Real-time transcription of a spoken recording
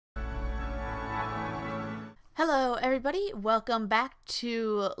Hello everybody, welcome back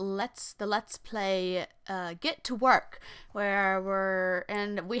to the Let's Play Get to Work, where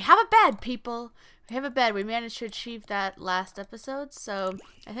we have a bed, people. We have a bed. We managed to achieve that last episode, so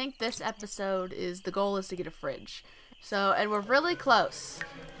I think this episode the goal is to get a fridge. So, and we're really close.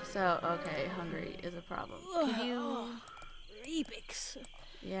 So, okay, hungry is a problem. Can you... Rebix.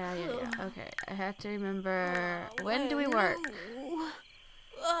 Yeah. Okay, I have to remember, when do we work?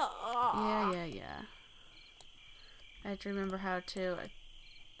 Yeah. I have to remember how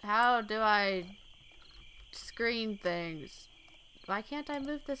do I screen things? Why can't I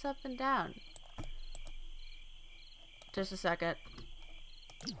move this up and down? Just a second.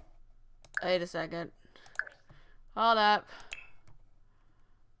 Wait a second. Hold up.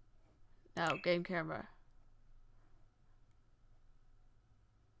 No, game camera.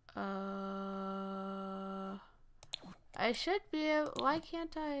 I should be able, why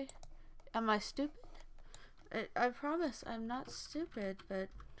can't I? Am I stupid? I promise I'm not stupid, but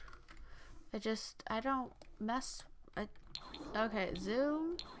I don't mess. Okay,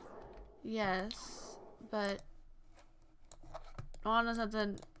 zoom. Yes, but on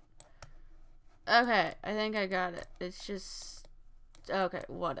something. Okay, I think I got it. It's just okay,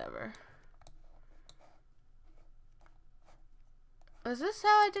 whatever. Was this how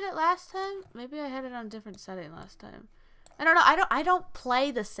I did it last time? Maybe I had it on a different setting last time. I don't know. I don't play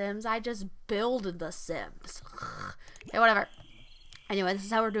The Sims. I just build The Sims. Okay, whatever. Anyway, this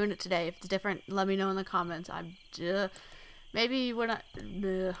is how we're doing it today. If it's different, let me know in the comments. Maybe we're not.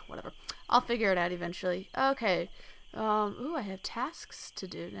 Whatever. I'll figure it out eventually. Okay. Ooh, I have tasks to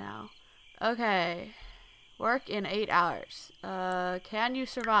do now. Okay. Work in 8 hours. Can you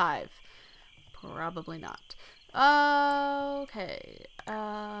survive? Probably not. Okay.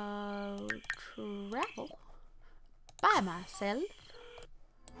 Travel. By myself.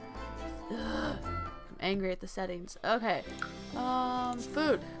 Ugh. I'm angry at the settings. Okay.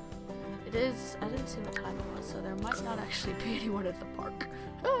 Food. It is. I didn't see what time it was, so there might not actually be anyone at the park.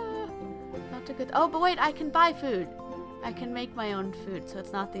 Not a good. Oh, but wait, I can buy food. I can make my own food, so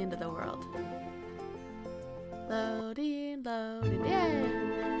it's not the end of the world. Loading, yeah.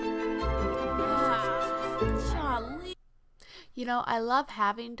 Charlie. You know, I love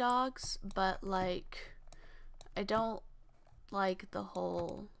having dogs, but like. I don't like the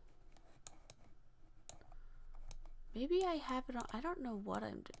whole. Maybe I have it on. I don't know what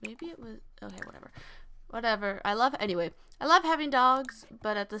I'm doing. Maybe it was. Okay, whatever. I love having dogs,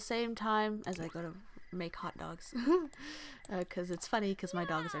 but at the same time, as I go to make hot dogs, because it's funny because my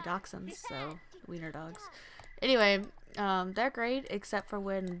dogs are dachshunds, so wiener dogs. Anyway, they're great except for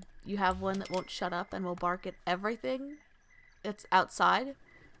when you have one that won't shut up and will bark at everything. It's outside,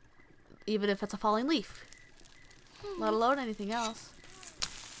 even if it's a falling leaf. Let alone anything else.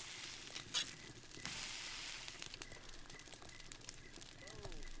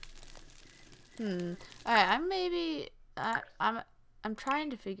 Alright, I'm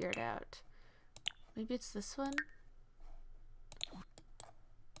trying to figure it out. Maybe it's this one?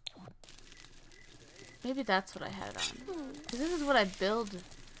 Maybe that's what I had it on. Because this is what I build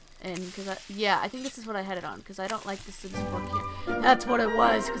in, because I think this is what I had it on, because I don't like the Sims 4 camera. That's what it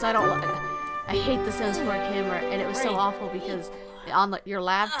was, because I hate the Sims 4 camera, and it was so awful because on your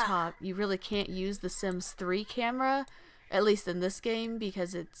laptop you really can't use the Sims 3 camera, at least in this game,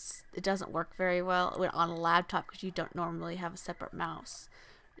 because it doesn't work very well on a laptop because you don't normally have a separate mouse.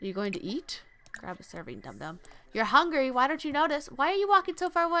 Are you going to eat? Grab a serving, dum dum. You're hungry. Why don't you notice? Why are you walking so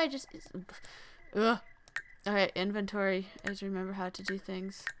far away? Just ugh. Okay, inventory. I have to remember how to do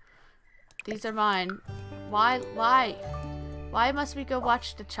things. These are mine. Why? Why must we go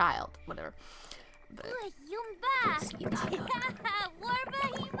watch the child? Whatever. But,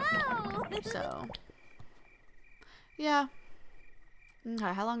 so, yeah.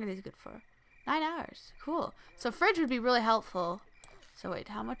 Okay, how long are these good for? 9 hours. Cool. So fridge would be really helpful. So wait,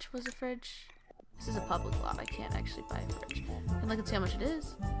 how much was a fridge? This is a public lot. I can't actually buy a fridge. And look and see how much it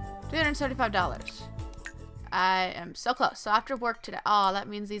is. $375. I am so close. So after work today. Oh, that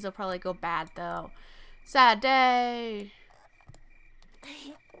means these will probably go bad though. Sad day.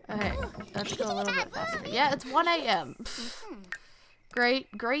 Okay, let's go a little bit faster. Yeah, it's 1 a.m.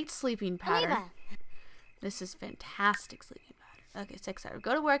 Great sleeping pattern. This is fantastic sleeping pattern. Okay, 6 hours.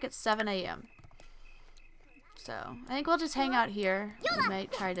 Go to work at 7 a.m. So, I think we'll just hang out here. We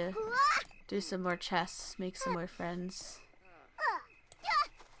might try to do some more chess, make some more friends.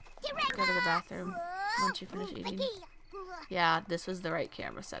 Go to the bathroom once you finish eating. Yeah, this was the right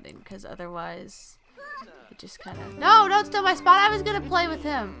camera setting, because otherwise... It just kind of... No, don't steal my spot. I was going to play with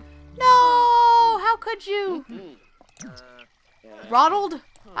him. No! How could you? Ronald?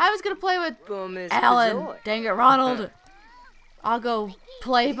 I was gonna play with Boom is Alan. Bazoy. Dang it, Ronald. I'll go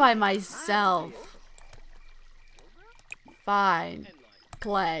play by myself. Fine.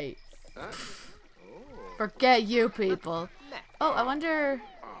 Play. Forget you people. Oh, I wonder...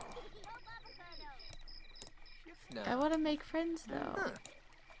 I want to make friends though.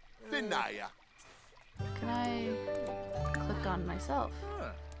 Finaya. Can I click on myself?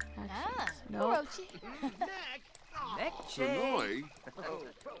 Actions. Nope. Sonoy.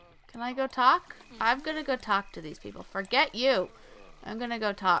 Can I go talk? I'm gonna go talk to these people. Forget you. I'm gonna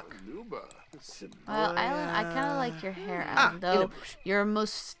go talk. Luba. Well, Alan, I kind of like your hair, Alan, though your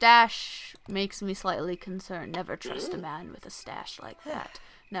mustache makes me slightly concerned. Never trust a man with a stash like that.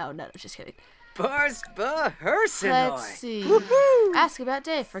 No, just kidding. Bars ba Let's Hersenoi. see. Ask about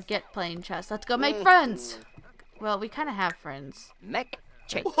Dave. Forget playing chess. Let's go make friends. Well, we kind of have friends. Mech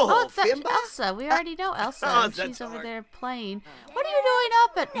check. Oh, it's that Elsa. We already know Elsa. Oh, and that's she's over hard. there playing. What are you doing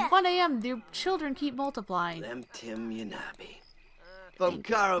up at 1 a.m.? Your children keep multiplying. Lem Tim Yanabi.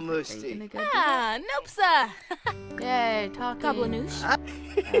 Bumkaro Are you Musti. gonna go do Ah, nope, sir. that? Yay, talking. Goblinoosh.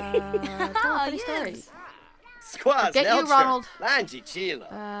 Tell a funny story. Squaz Get you, Ronald. Lanji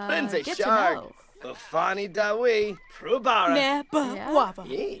Chila. Lindsay Get to Shark. know. Bafani Dawi. Prubara. Neba Yeah? wava.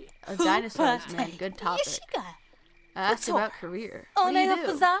 Yeah. Dinosaurs, man. Good topic. Yeshiga. Ask about career. What do One you of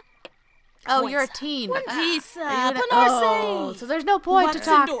do? the Oh, you're a teen. One Are piece. you gonna- Oh, so there's no point to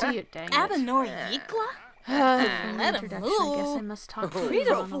talk to you. Dang it. Abanor Yikla. For an Let 'em introduction, I guess I move. must talk to you,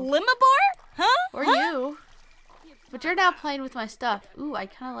 Rita Ronald. Limabor? Huh? Or you. But you're now playing with my stuff. Ooh, I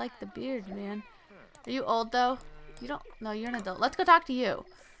kind of like the beard, man. Are you old, though? You don't... No, you're an adult. Let's go talk to you.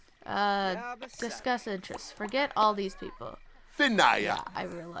 Discuss interests. Forget all these people. Finaya. Yeah, I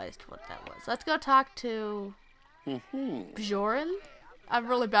realized what that was. Let's go talk to... Bjorin? I'm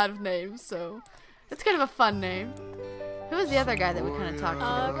really bad with names, so... It's kind of a fun name. Who was the other guy that we kind of talked to?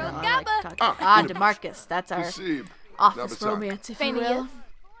 That we kinda like to talk to? Ah, DeMarcus. That's our Nasib. office Nabatak. romance, if you will.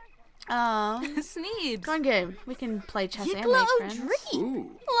 Sneebs. Fun game. We can play chess and Yikla make friends. Odri.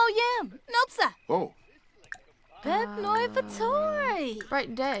 Ooh. Hello, Yam. Nope, sir. Oh. Pep Noivatori.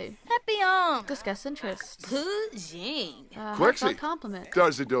 Bright day. Happy on. Discuss interests. Pujing. Heartfelt compliment.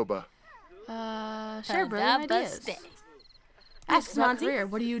 Darzadoba. Share brilliant ideas. Ask about Monty. career.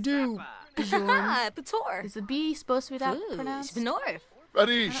 What do you do? Bjorn? Ah, Pator. Is the B supposed to be that pronounced? Benorf.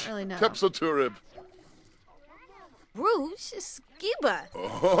 Radish. really know. Tepsoturib. Rouge. Skiba.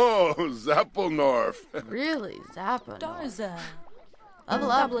 Oh, Zappelnorf. Really? Zappa. Darza.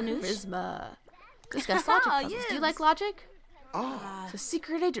 Level up. Goblinoosh. Charisma. Discuss logic puzzles. Do you yes. like logic? Oh. It's a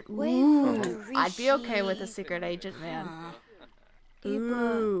secret agent. Ooh. I'd be okay with a secret agent, man.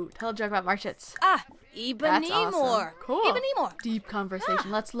 Ooh. Tell a joke about Marchits. Ah, That's Ibanimor. awesome. Cool. Ibanimor. Deep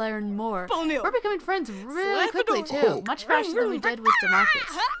conversation. Let's learn more. Bonil. We're becoming friends really quickly, too. Oh. Much faster than we did with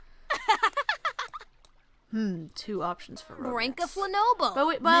DeMarcus. 2 options for Branka romance. Flanobo. But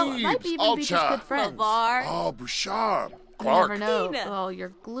it might Neebs, even be just Alcha. good friends. Lavar. Oh, Bouchard. You Clark. never know. Tina. Oh, you're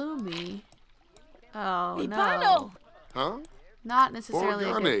gloomy. Oh, no. Ipano. Huh? Not necessarily a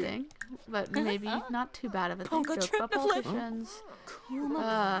Borgane. good thing, but maybe not too bad of a thing. Ponga Joke about Tripniflip. politicians.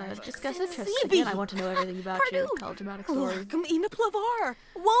 Kuma. Discuss interests. Zibi. Again, I want to know everything about you. Pardon. Tell a dramatic story. Lurkum Ina Plavar.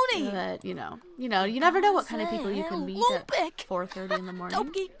 Woney. But, you never know what kind of people you can meet at Lupik. 4:30 in the morning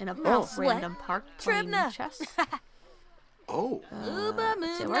Dobke. in a Oh. random park playing Tribna. chess. Oh.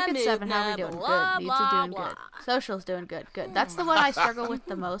 So work at 7. How are we doing? Good. Needs are doing good. Social's doing good. Good. That's the one I struggle with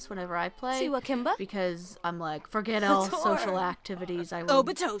the most whenever I play. Siwa Kimba. Because I'm like, forget all Pator. social activities. I will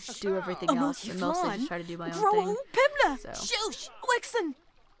Obatosh. do everything else and mostly just try to do my own Grow thing. Pimna. So. Shush. Wixen.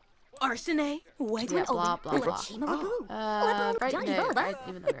 Arsene. Wegman. Yeah, blah, blah, blah. Bright day.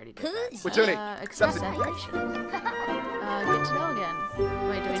 Even though we already did that. What's your name? Express admiration. Get to know again.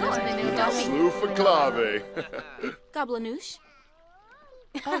 Wait, do we know something new about me? Slufa Clave. Goblinoosh.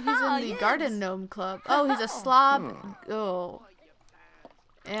 Oh, he's in the Garden Gnome Club. Oh, he's a slob. Oh.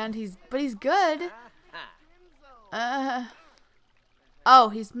 And he's good. Oh,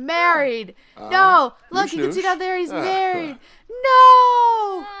 he's married. No, look, you can see down there he's married.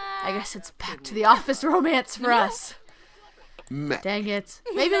 No. I guess it's back to the office romance for us. Mech. Dang it.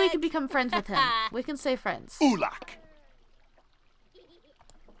 Maybe we can become friends with him. We can stay friends. Ulak.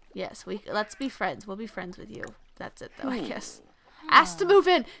 Yes, let's be friends. We'll be friends with you. That's it, though, I guess. Asked to move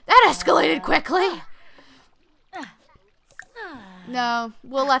in. That escalated quickly. No,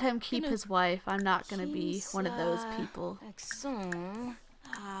 we'll let him keep his wife. I'm not going to be one of those people. Exum.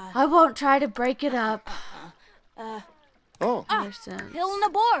 I won't try to break it up. Oh. Understand.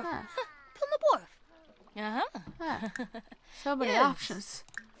 Pilnabor. Huh. Pilnabor. Uh-huh. Huh. So many Yes. options.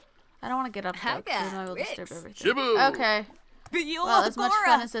 I don't want to get up though, 'cause then I will disturb Ricks. everything. Shibu. Okay. Well, as much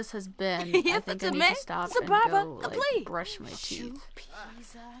fun as this has been, I think I need to stop and go, like, brush my teeth.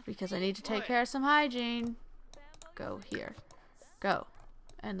 Because I need to take care of some hygiene. Go here. Go.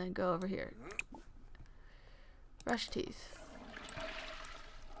 And then go over here. Brush teeth.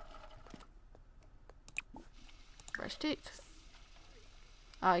 Brush teeth.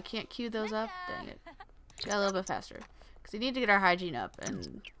 Oh, I can't cue those up? Dang it. Got a little bit faster. Because we need to get our hygiene up,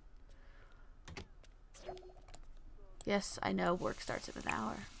 and... Yes, I know work starts in an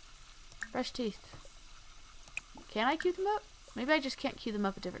hour. Brush teeth. Can I cue them up? Maybe I just can't cue them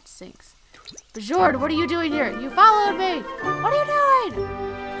up at different sinks. Bajord, what are you doing here? You followed me! What are you doing?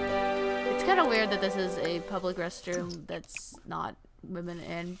 It's kind of weird that this is a public restroom that's not women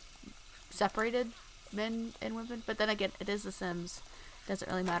and separated men and women. But then again, it is The Sims. Doesn't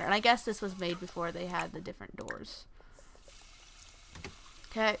really matter. And I guess this was made before they had the different doors.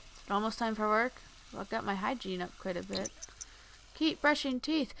 Okay, almost time for work. Well, I've got my hygiene up quite a bit. Keep brushing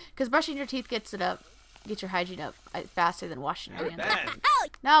teeth. Because brushing your teeth gets it up. Get your hygiene up faster than washing your hands.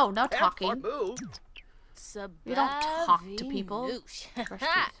 No, no talking. You don't talk to people. Brush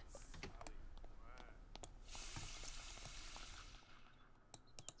teeth.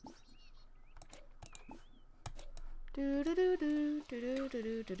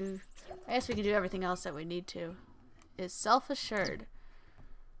 I guess we can do everything else that we need to. Is self-assured.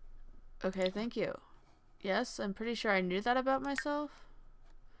 Okay, thank you. Yes, I'm pretty sure I knew that about myself.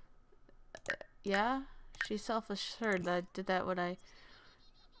 Yeah, she's self-assured that I did that when I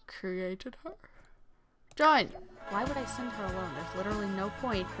created her. Join! Why would I send her alone? There's literally no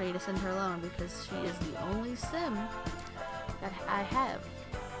point for me to send her alone because she is the only sim that I have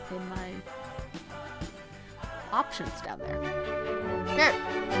in my options down there. Okay.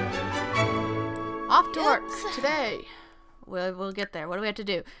 Off to work today. We'll get there. What do we have to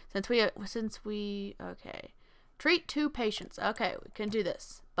do? Since we okay. Treat 2 patients. Okay, we can do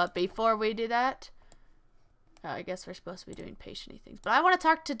this. But before we do that, I guess we're supposed to be doing patient-y things. But I want to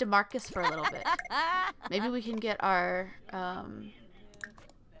talk to DeMarcus for a little bit. Maybe we can get our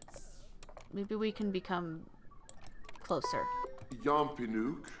maybe we can become closer.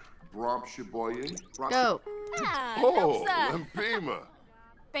 Yampinuk, Bromshiboye, Go. Oh, Lampima.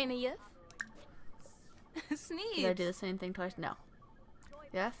 Benayeth. Sneeze. Did I do the same thing twice? No.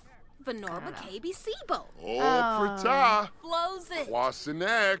 Yes? Venorba KB Sibo. Oh, Prata. Flows it.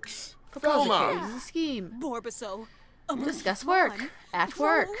 Wasanex. Propose a Felma. case. Scheme. Borbaso. Discuss work. At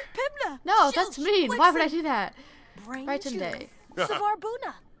work. Pibna. No, that's mean. Why would I do that? Brighton day.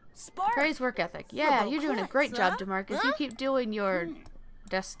 Savarbuna. Spar. Praise work ethic. Yeah, you're doing a great job, DeMarcus. You keep doing your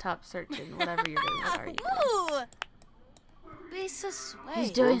desktop searching, whatever you're doing. What are you doing?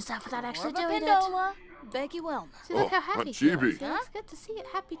 He's doing stuff without actually doing it. Becky Wellman. See, look how happy he Chibi. is. It's good to see it.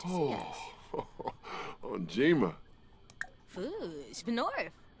 Happy to see us. Oh, Jima. Fush.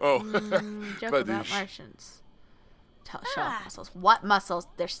 Benorf. Oh, Joke about Martians. Show off muscles. What muscles?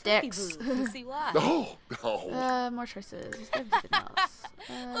 They're sticks. See why. Oh, oh. More choices. Everything else.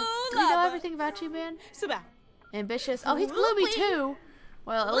 Do we know everything about you, man? Ambitious. Oh, he's gloomy too.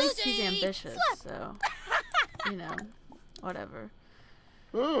 Well, at least he's ambitious, so you know, whatever.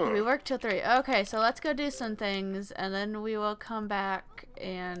 We work till 3. Okay, so let's go do some things, and then we will come back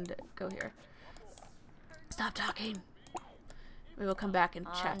and go here. Stop talking. We will come back and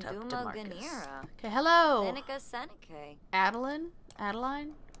chat up DeMarcus. Okay, hello. Adeline?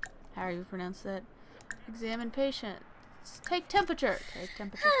 How are you pronounce that? Examine patient. Take temperature. Take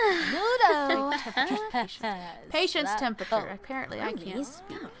temperature. Nudo. Take temperature. Patient. Patient's temperature. Apparently, I can't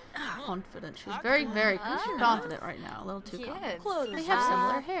speak. Confident. She's very, very confident right now. A little too confident. They have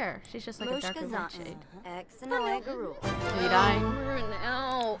similar hair. She's just like a darker red shade. Are you dying?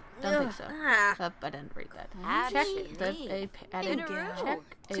 No. Don't think so. I didn't read that. Check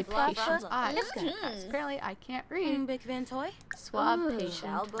the patient's eyes. Apparently, I can't read. Big Van Toy. Swab patient.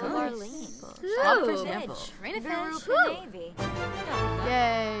 Swab for sample.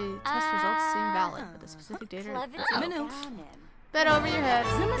 Yay! Test results seem valid, but the specific data. Bet over your head.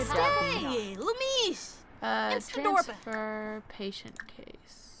 Good job. Transfer patient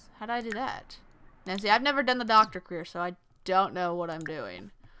case. How do I do that? Nancy, I've never done the doctor career, so I don't know what I'm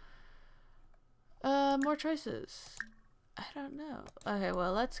doing. More choices. I don't know. Okay,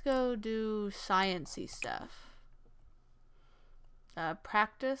 well, let's go do science-y stuff.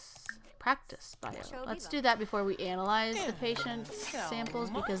 Practice bio. Let's do that before we analyze the patient's samples,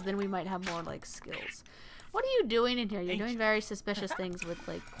 because then we might have more, like, skills. What are you doing in here? You're doing very suspicious things with,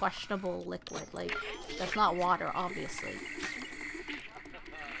 like, questionable liquid. Like, that's not water, obviously.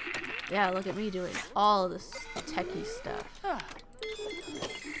 Yeah, look at me doing all of this techie stuff.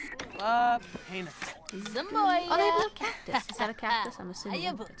 Zumboy. Oh, they have a little cactus. Is that a cactus? I'm assuming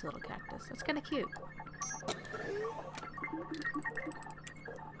it's a little cactus. That's kind of cute.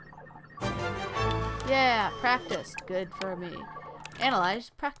 Yeah, practiced. Good for me. Analyze,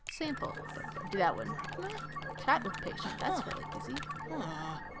 practice sample. Do that one. Chat with patient. That's really easy.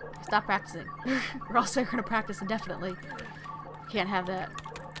 Stop practicing. Or else they're gonna practice indefinitely. Can't have that.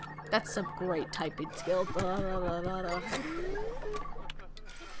 That's some great typing skill.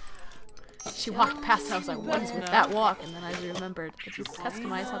 She walked past and I was like, what is with that walk? And then I remembered that you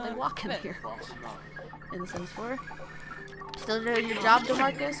customize how they walk in here. In The Sims 4. Still doing your job,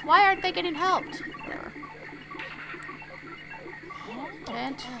 DeMarcus? Why aren't they getting helped? Whatever.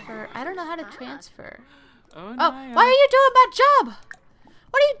 Transfer. I don't know how to transfer. Oh, why are you doing my job?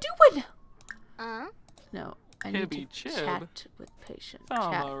 What are you doing? No, I need to chat with patient.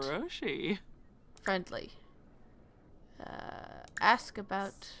 Chat. Friendly. Ask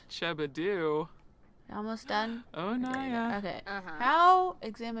about. Chebadoo. Almost done. Oh, Naya. Okay. How?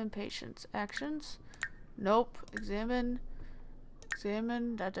 Examine patient's actions. Nope. Examine.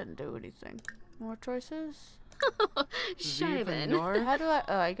 Examine. That didn't do anything. More choices. Shivan. How do I?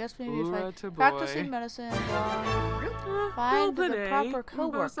 Oh, I guess maybe if I practicing medicine. Blah, find the proper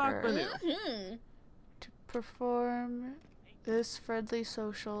coworker to perform this friendly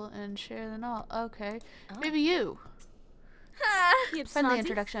social and share the knowledge. Okay, maybe you. Friendly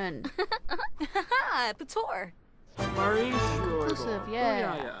introduction. Pator. Inclusive,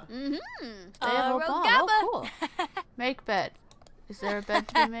 yeah. Oh, cool. Make bed. Is there a bed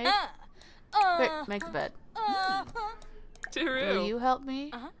to be made? Wait, make the bed. Will you help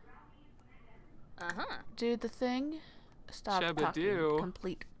me? Do the thing. Stop talking.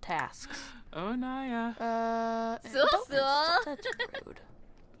 Complete tasks. Oh, Naya. That's rude.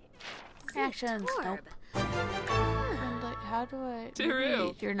 Actions. Nope. How do I?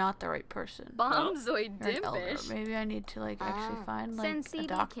 Maybe you're not the right person. Bombzoid You're an elder. Maybe I need to like actually find like a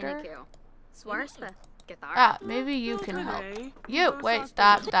doctor. Ah, maybe you can help. You wait.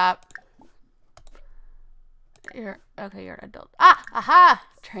 Stop. You're okay. You're an adult. Ah, aha!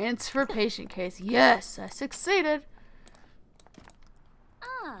 Transfer patient case. Yes, I succeeded.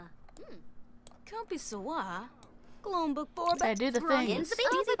 I do the things.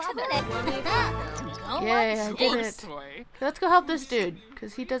 Yay, I did it. Let's go help this dude,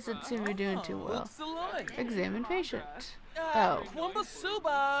 because he doesn't seem to be doing too well. Examine patient. Oh.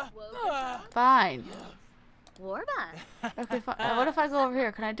 Fine. Okay, fine. What if I go over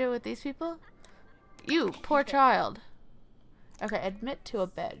here? Can I do it with these people? You, poor child. Okay, admit to a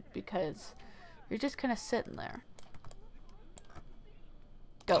bed, because you're just kind of sitting there.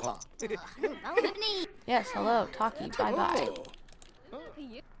 Go. Yes, hello, talkie, bye-bye.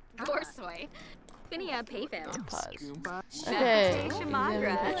 Pause. Okay,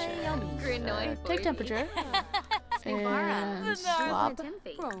 take temperature. And swab.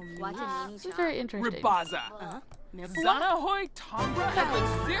 This is very interesting. Zana hoy tombra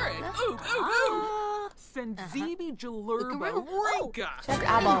epixirik. Senzibi jalurba rinka. Check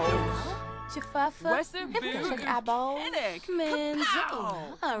abos. Western Check abos.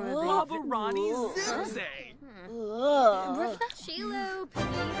 Labarani Zimze. Shilo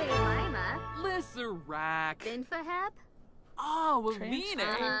Panive Lima. Lissarak. Binfaheb. Ah, Wavine.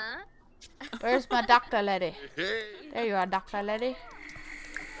 Where's my doctor lady? There you are, doctor lady.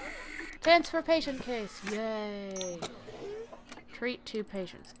 Transfer patient case. Yay. Treat 2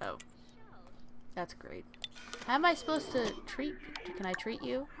 patients. Oh. That's great. How am I supposed to treat? Can I treat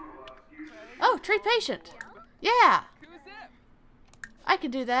you? Oh, treat patient. Yeah. I can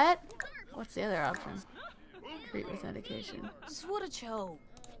do that. What's the other option? Treat with medication. Swudacho.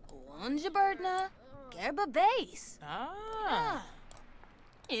 Wanjabirdna. Gerba base.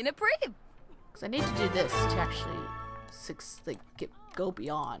 In a prib. Because I need to do this to actually go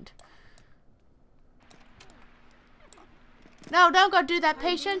beyond. No, don't go do that,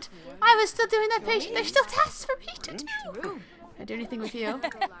 patient. I was still doing that, patient. There's still tasks for me to do. Can I do anything with you?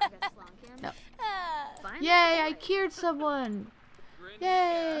 No. Yay, I cured someone.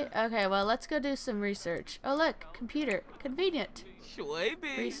 Yay. Okay, well, let's go do some research. Oh, look, computer. Convenient.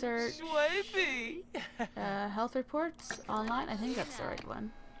 Research. Health reports online. I think that's the right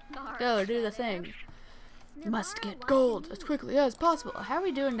one. Go, do the thing. Must get gold as quickly as possible. How are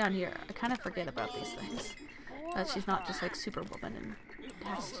we doing down here? I kind of forget about these things. That she's not just like Superwoman and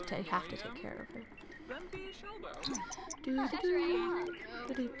have to take care of her.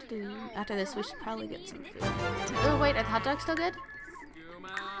 After this, we should probably get some food. Oh wait, are the hot dogs still good?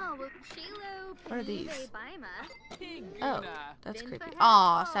 What are these? Oh, that's creepy.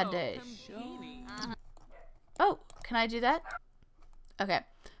 Aw, sad day. Oh, can I do that? Okay.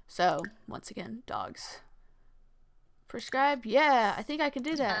 So, once again, dogs. Prescribe? Yeah, I think I can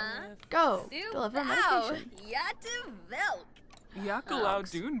do that. Go. Deliver medication. Yakalau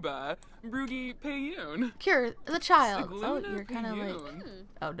Dunba, Brugi Payun. Cure the child. Oh, Sigluna you're kind of like... Payun.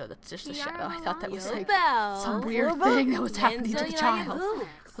 Oh, no, that's just a shadow. I thought that was like Some some weird thing that was happening to the child. I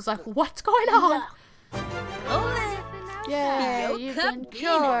was like, what's going on? Yay, you've been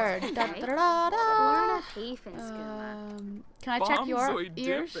cured. Da, da, da, da. Can I check your Bombzoid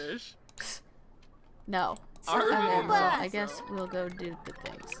ears? Dippish. No. Arvin Okay, and well, I Zozo. guess we'll go do the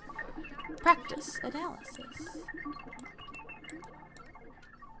things. Practice analysis.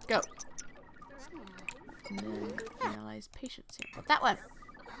 Go. And then analyze patient sample. That one.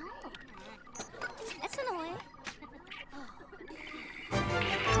 That's annoying.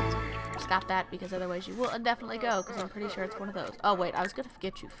 Stop that because otherwise you will indefinitely go because I'm pretty sure it's one of those. Oh wait, I was gonna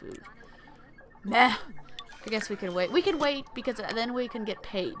get you food. Nah. I guess we can wait. We can wait because then we can get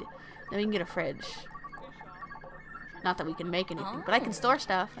paid. Then we can get a fridge. Not that we can make anything, but I can store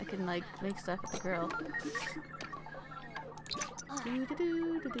stuff. I can like make stuff at the grill.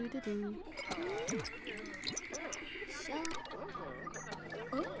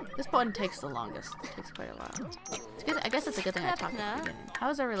 This button takes the longest. It takes quite a while. It's good. I guess it's a good thing I talked at the beginning.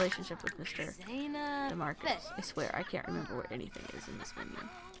 How's our relationship with Mr. DeMarcus? I swear, I can't remember where anything is in this menu.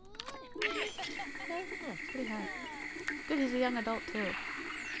 It's pretty hard. Good, he's a young adult too.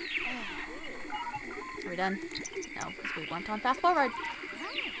 Are we done? No, because we went on fast forward.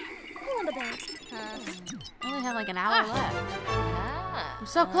 I only have like an hour left. I'm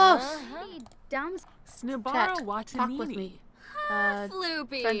so close. Snibara Chat. Watanini. Talk with me.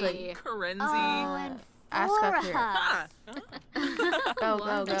 Floopy. Friendly. Karenzi. Ask up here. Ah. Go,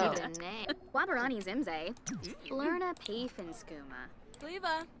 go, go. Wabarani Zimze. Lerna Pafinskuma.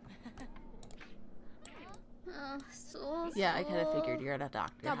 Leva. Yeah, I kind of figured you're at a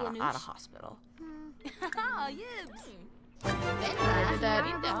doctor, at a hospital. Yibs. I did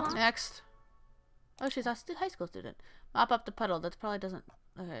that. Next. Oh, she's a high school student. Mop up the puddle. That probably doesn't...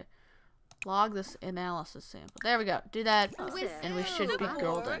 Okay. Log this analysis sample. There we go. Do that, and we should be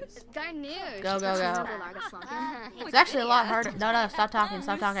golden. Go, go, go. It's actually a lot harder. No, no, stop talking,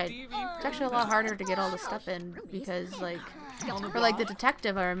 stop talking. It's actually a lot harder to get all this stuff in because, like, for like the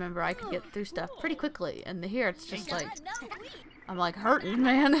detective, I remember I could get through stuff pretty quickly, and here it's just like I'm like hurting,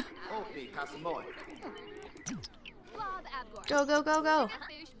 man. Go, go, go, go!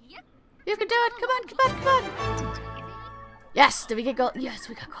 You can do it! Come on, come on, come on! Yes! Did we get gold? Yes,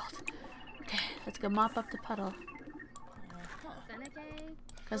 we got gold. Okay, let's go mop up the puddle.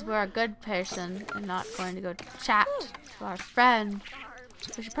 Because we're a good person and not going to go chat to our friend.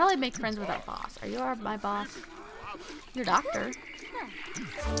 We should probably make friends with our boss. Are you my boss? Your doctor.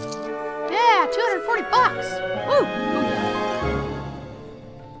 Yeah, 240 bucks! Woo!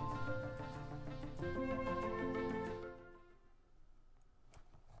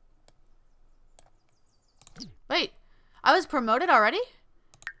 Wait, I was promoted already?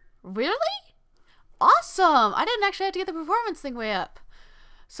 Really? Awesome! I didn't actually have to get the performance thing way up.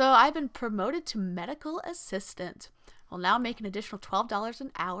 So I've been promoted to medical assistant. I'll now make an additional $12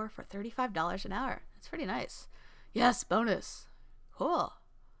 an hour for $35 an hour. That's pretty nice. Yes, bonus. Cool.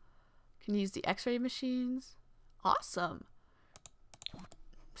 Can use the x-ray machines. Awesome.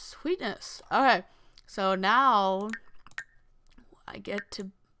 Sweetness. Okay, so now I get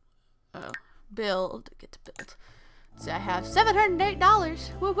to build. See, I have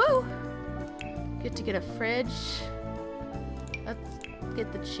 $708. Woo woo! Get to get a fridge. Let's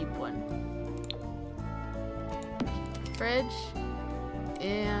get the cheap one. Fridge.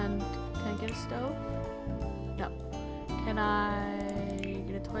 And can I get a stove? No. Can I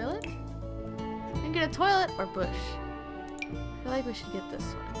get a toilet? I can get a toilet or bush. I feel like we should get this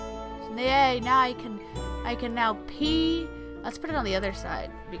one. So, yay! Now I can now pee. Let's put it on the other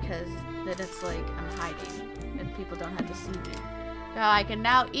side because then it's like I'm hiding and people don't have to see me. Now I can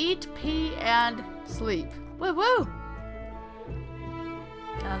now eat, pee, and sleep. Woo woo!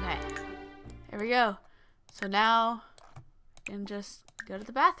 Okay. Here we go. So now I can just go to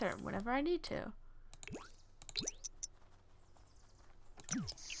the bathroom whenever I need to.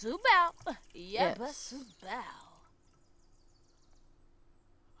 Subao. Yes. Subao.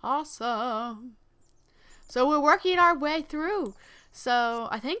 Awesome. So we're working our way through. So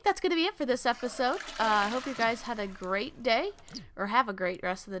I think that's going to be it for this episode. I hope you guys had a great day, or have a great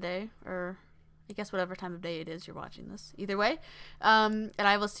rest of the day, or I guess whatever time of day it is you're watching this. Either way. And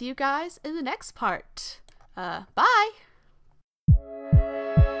I will see you guys in the next part. Bye!